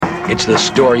It's the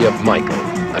story of Michael,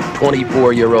 a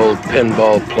 24-year-old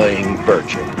pinball-playing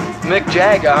virgin. Mick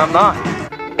Jagger, I'm not.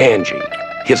 Angie,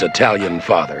 his Italian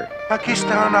father. Aquí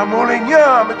sta un amore,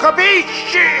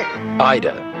 capisci?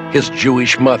 Ida, his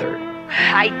Jewish mother.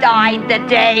 I died the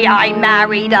day I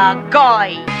married a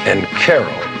guy. And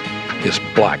Carol, his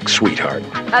black sweetheart.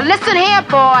 Now listen here,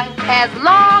 boy. As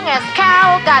long as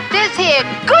Carol got this here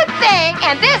good thing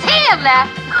and this here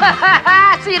left,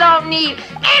 she don't need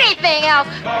anything else.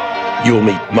 You'll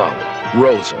meet Molly,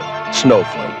 Rosa,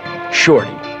 Snowflake,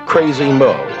 Shorty, Crazy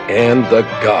Mo, and the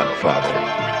Godfather.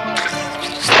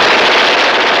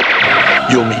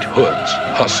 You'll meet hoods,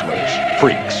 hustlers,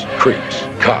 freaks, creeps,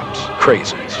 cops,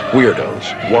 crazies,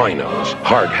 weirdos, winos,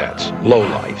 hard hats,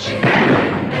 lowlifes,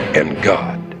 and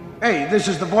God. Hey, this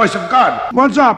is the voice of God. What's up?